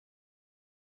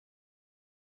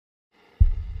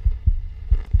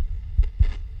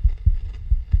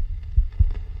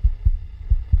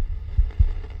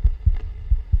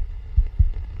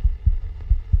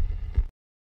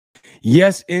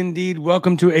Yes, indeed.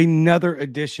 Welcome to another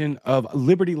edition of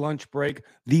Liberty Lunch Break,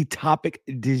 the topic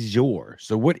du jour.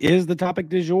 So, what is the topic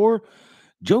du jour?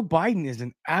 Joe Biden is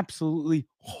an absolutely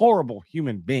horrible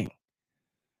human being.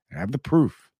 I have the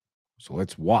proof. So,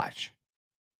 let's watch.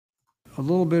 A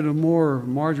little bit of more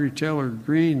Marjorie Taylor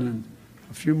Greene and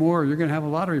a few more, you're going to have a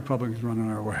lot of Republicans running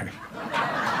our way.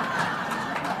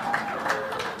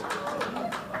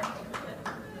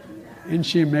 Isn't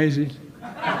she amazing?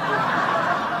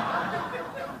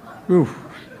 Oof.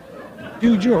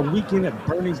 Dude, you're a weekend at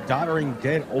Bernie's doddering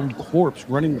dead old corpse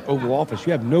running the Oval Office.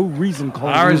 You have no reason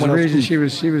calling Ours, the anyone else reason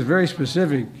oof. she was very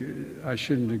specific. I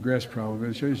shouldn't digress probably.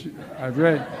 I've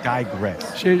read.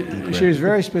 Digress. She was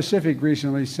very specific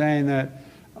recently, saying that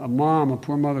a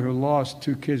poor mother who lost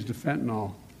two kids to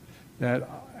fentanyl, that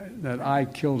I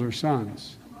killed her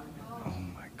sons. Oh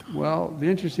my God. Well, the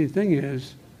interesting thing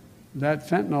is that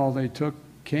fentanyl they took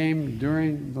came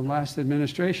during the last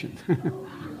administration.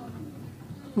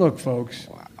 Look, folks.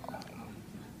 Wow.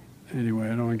 Anyway, I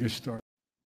don't want to get started.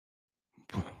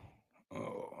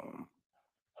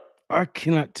 I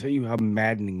cannot tell you how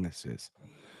maddening this is.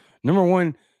 Number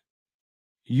one,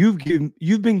 you've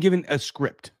been given a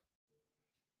script,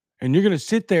 and you're going to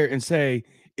sit there and say,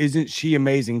 "Isn't she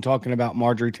amazing?" Talking about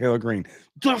Marjorie Taylor Greene.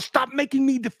 Just stop making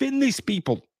me defend these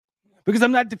people, because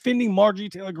I'm not defending Marjorie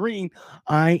Taylor Greene.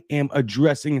 I am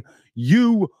addressing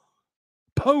you,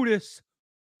 POTUS,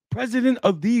 President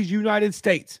of these United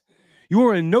States. You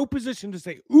are in no position to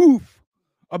say oof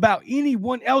about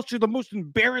anyone else. You're the most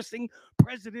embarrassing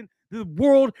president the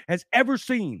world has ever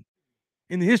seen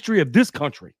in the history of this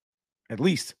country, at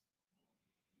least.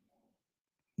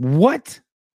 What?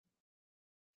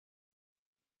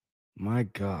 My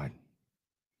God.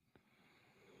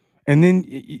 And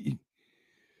then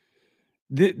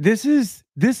this is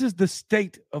the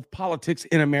state of politics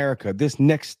in America. This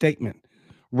next statement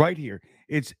right here.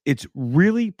 It's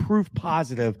really proof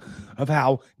positive of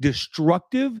how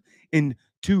destructive and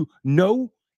to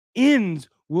no ends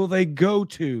will they go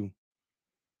to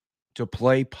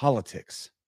play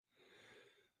politics.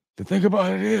 The thing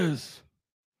about it is,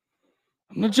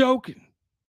 I'm not joking.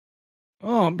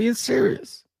 Oh, I'm being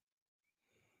serious.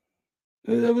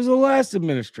 That was the last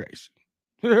administration.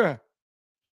 Bruh.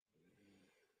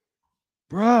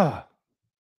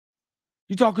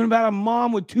 You're talking about a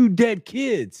mom with two dead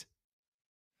kids.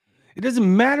 It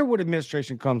doesn't matter what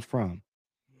administration comes from.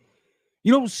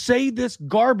 You don't say this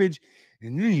garbage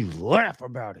and then you laugh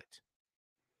about it.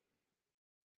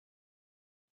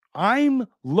 I'm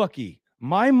lucky.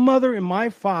 My mother and my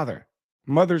father,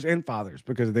 mothers and fathers,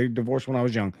 because they divorced when I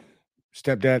was young,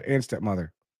 stepdad and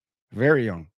stepmother, very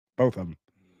young, both of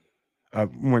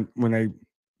them, when they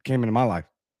came into my life.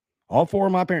 All four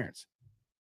of my parents.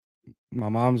 My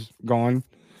mom's gone,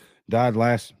 died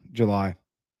last July.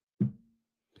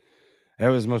 That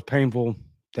was the most painful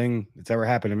thing that's ever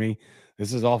happened to me.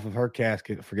 This is off of her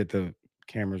casket. Forget the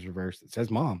camera's reversed. It says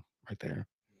mom right there,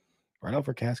 right off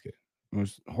her casket. It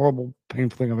was a horrible,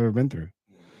 painful thing I've ever been through.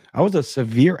 I was a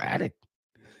severe addict.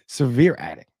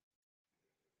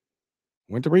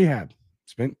 Went to rehab.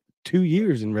 Spent 2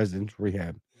 years in residential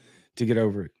rehab to get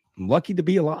over it. I'm lucky to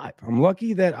be alive. I'm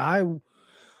lucky that I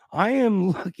am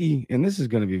lucky, and this is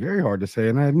going to be very hard to say,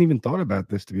 and I hadn't even thought about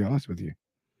this, to be honest with you.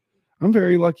 I'm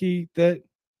very lucky that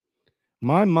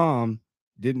my mom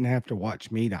didn't have to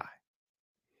watch me die.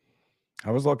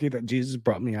 I was lucky that Jesus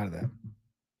brought me out of that.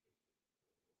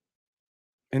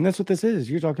 And that's what this is.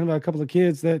 You're talking about a couple of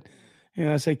kids that,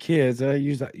 I say kids, I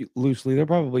use that loosely. They're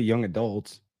probably young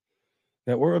adults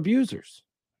that were abusers,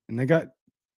 and they got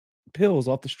pills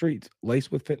off the streets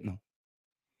laced with fentanyl.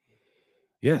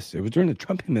 Yes, it was during the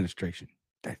Trump administration.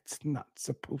 That's not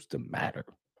supposed to matter.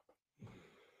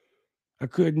 I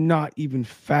could not even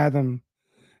fathom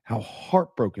how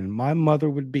heartbroken my mother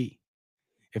would be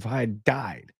if I had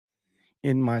died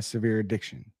in my severe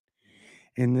addiction.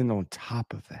 And then on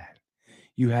top of that,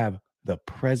 you have the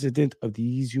president of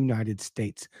these United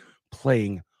States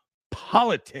playing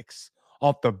politics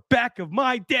off the back of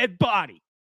my dead body.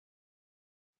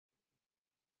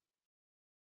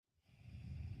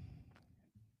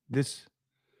 This,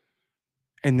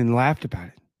 and then laughed about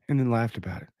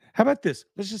it. How about this?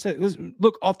 Let's just say, let's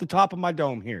look off the top of my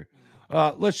dome here.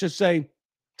 Let's just say,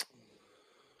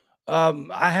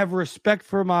 I have respect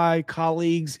for my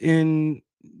colleagues in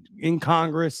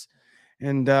Congress,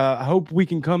 and I hope we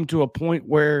can come to a point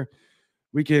where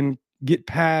we can get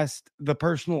past the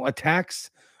personal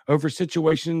attacks over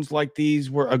situations like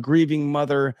these, where a grieving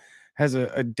mother has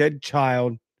a dead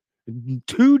child,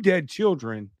 two dead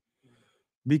children,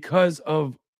 because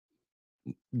of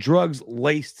drugs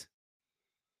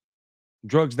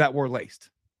that were laced.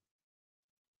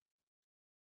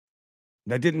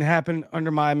 That didn't happen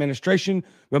under my administration,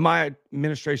 but my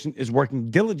administration is working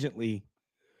diligently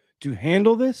to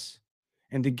handle this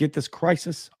and to get this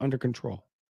crisis under control.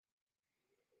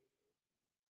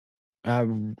 I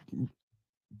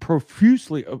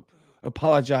profusely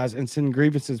apologize and send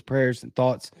grievances, prayers, and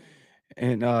thoughts,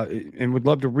 and would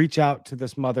love to reach out to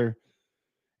this mother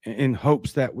in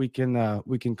hopes that we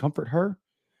can comfort her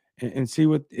and see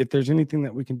what if there's anything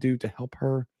that we can do to help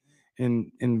her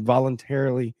and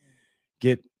voluntarily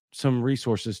get some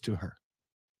resources to her.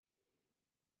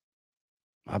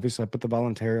 Obviously, I put the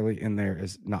voluntarily in there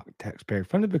as not taxpayer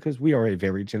funded because we are a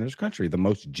very generous country, the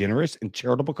most generous and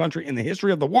charitable country in the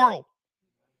history of the world.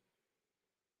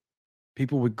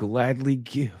 People would gladly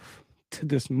give to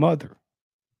this mother.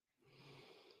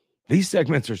 These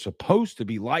segments are supposed to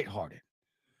be lighthearted,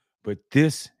 but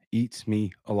this eats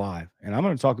me alive. And I'm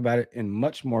going to talk about it in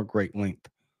much more great length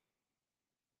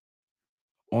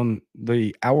on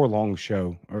the hour-long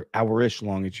show, or hour-ish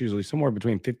long. It's usually somewhere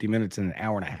between 50 minutes and an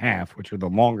hour and a half, which are the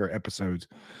longer episodes,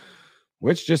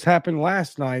 which just happened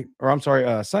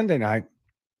Sunday night.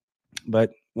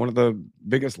 But one of the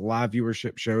biggest live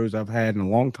viewership shows I've had in a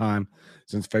long time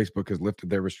since Facebook has lifted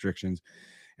their restrictions.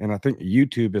 And I think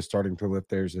YouTube is starting to lift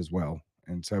theirs as well.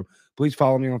 And so please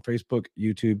follow me on Facebook,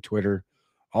 YouTube, Twitter.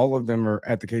 All of them are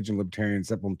at the Cajun Libertarian,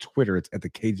 except on Twitter, it's at the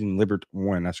Cajun Libert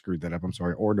 1. I screwed that up. I'm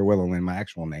sorry. Or Noella Lynn, my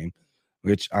actual name,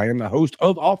 which I am the host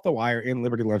of Off the Wire and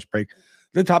Liberty Lunch Break.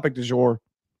 The topic du jour.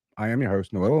 I am your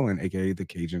host, Noella Lynn, aka the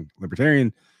Cajun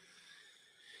Libertarian.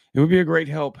 It would be a great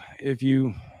help if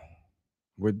you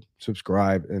would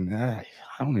subscribe. And I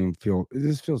don't even feel,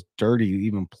 this feels dirty to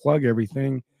even plug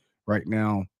everything right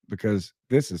now because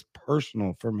this is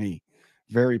personal for me,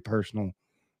 very personal.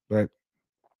 But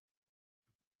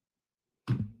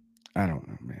I don't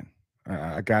know, man.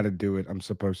 I got to do it. I'm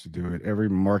supposed to do it. Every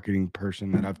marketing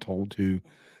person that I've told to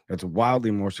that's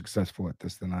wildly more successful at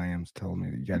this than I am is telling me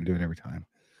that you got to do it every time.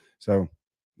 So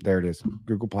there it is.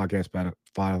 Google Podcast,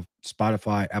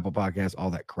 Spotify, Apple Podcasts, all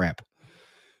that crap.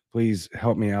 Please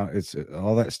help me out. It's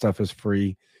all that stuff is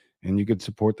free, and you could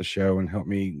support the show and help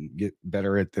me get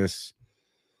better at this,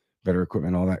 better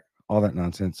equipment, all that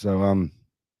nonsense. So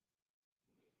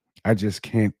I just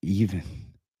can't even.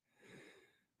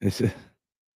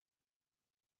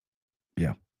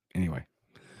 Yeah. Anyway,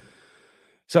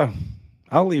 so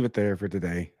I'll leave it there for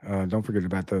today. Don't forget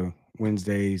about the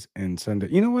Wednesdays and Sunday.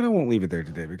 You know what? I won't leave it there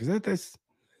today because that's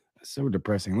so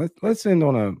depressing. Let's end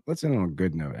on a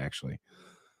good note, actually.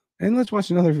 And let's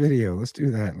watch another video. Let's do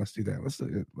that.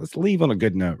 Let's leave on a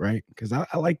good note, right? Because I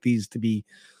like these to be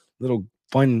little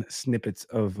fun snippets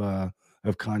of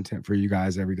content for you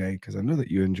guys every day because I know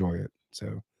that you enjoy it.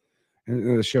 So,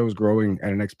 and the show is growing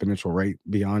at an exponential rate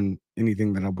beyond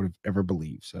anything that I would have ever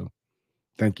believed. So,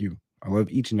 thank you. I love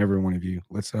each and every one of you.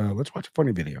 Let's watch a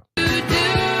funny video.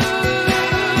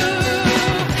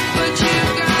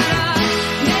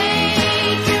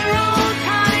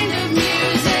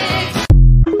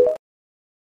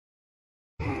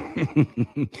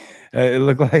 It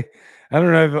looked like, I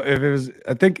don't know if it was,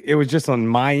 I think it was just on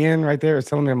my end right there. It's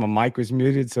telling me my mic was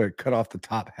muted, so it cut off the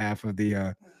top half of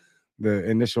the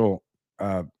initial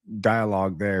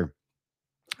dialogue there,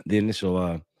 the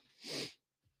initial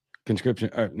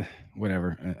conscription,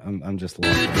 whatever. I'm just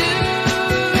lost.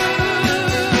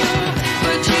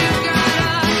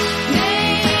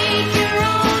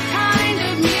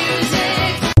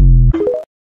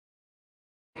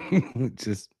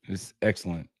 just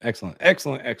excellent.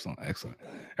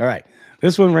 All right,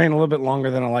 this one ran a little bit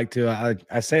longer than I like to.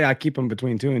 I say I keep them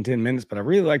between 2 and 10 minutes, but I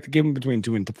really like to give them between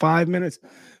 2 and 5 minutes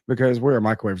because we're a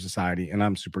microwave society and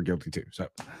I'm super guilty too. So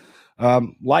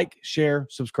like, share,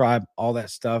 subscribe, all that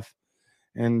stuff,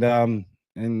 and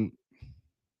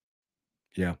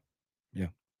yeah,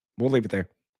 we'll leave it there.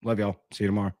 Love y'all. See you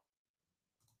tomorrow.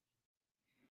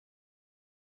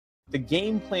 The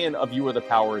game plan of You Are the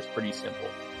Power is pretty simple.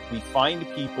 We find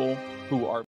people who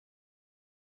are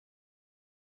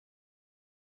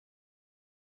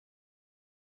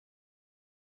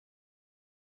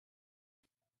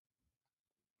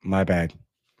My bad.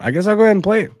 I guess I'll go ahead and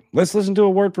play it. Let's listen to a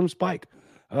word from Spike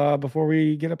before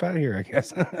we get up out of here, I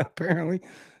guess, apparently.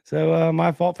 So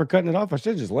my fault for cutting it off. I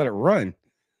should just let it run.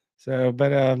 So,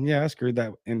 but yeah, I screwed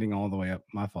that ending all the way up.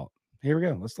 My fault. Here we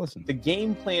go. Let's listen. The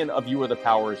game plan of You Are the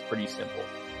Power is pretty simple.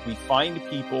 We find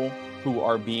people who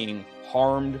are being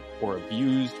harmed or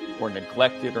abused or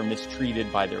neglected or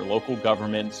mistreated by their local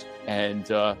governments. And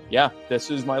yeah,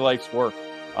 this is my life's work.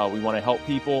 We want to help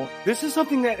people. This is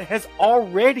something that has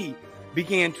already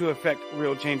began to affect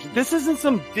real change. This isn't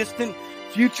some distant,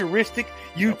 futuristic,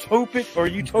 utopic or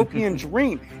utopian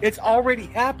dream. It's already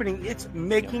happening. It's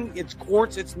making its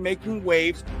course. It's making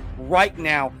waves right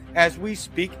now as we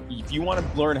speak. If you want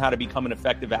to learn how to become an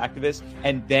effective activist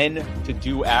and then to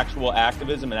do actual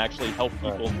activism and actually help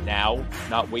people now,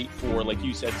 not wait for, like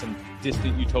you said, some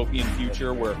distant utopian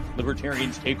future where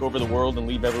libertarians take over the world and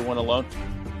leave everyone alone.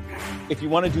 If you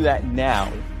want to do that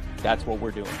now, that's what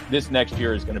we're doing. This next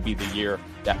year is going to be the year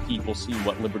that people see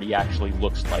what liberty actually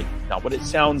looks like. Not what it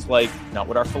sounds like, not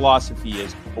what our philosophy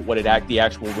is, but what the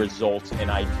actual results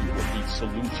and ideas, the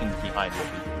solutions behind what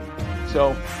we do.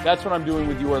 So that's what I'm doing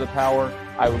with You Are the Power.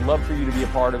 I would love for you to be a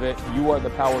part of it.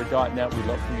 YouAreThePower.net. We'd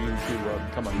love for you to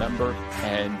become a member.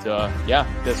 And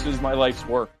this is my life's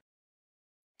work.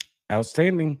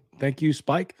 Outstanding. Thank you,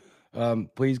 Spike.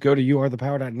 Please go to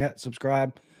YouAreThePower.net,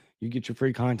 subscribe. You get your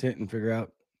free content and figure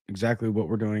out exactly what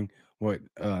we're doing, what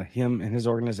him and his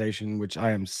organization, which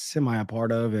I am semi a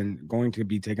part of and going to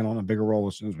be taking on a bigger role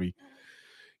as soon as we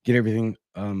get everything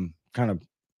kind of,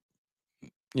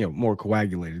 more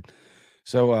coagulated.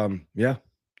 So,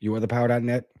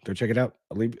 YouAreThePower.net. Go check it out.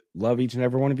 Love each and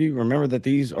every one of you. Remember that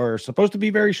these are supposed to be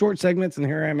very short segments, and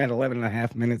here I am at 11 and a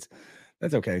half minutes.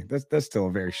 That's okay. That's still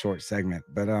a very short segment,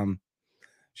 but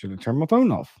should have turned my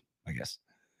phone off, I guess.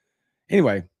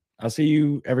 Anyway, I'll see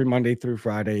you every Monday through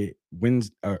Friday,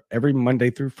 every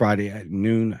Monday through Friday at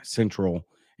noon Central,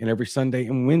 and every Sunday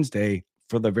and Wednesday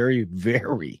for the very,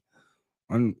 very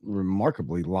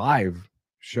unremarkably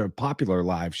popular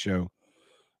live show.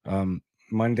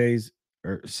 Mondays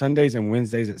or Sundays and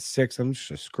Wednesdays at 6. I'm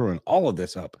just screwing all of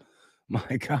this up.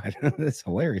 My God, that's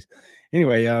hilarious.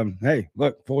 Anyway, hey,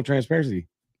 look, full transparency.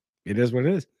 It is what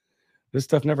it is. This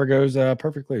stuff never goes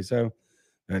perfectly. So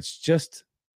that's just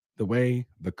the way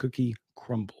the cookie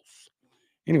crumbles.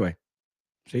 Anyway,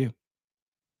 see you.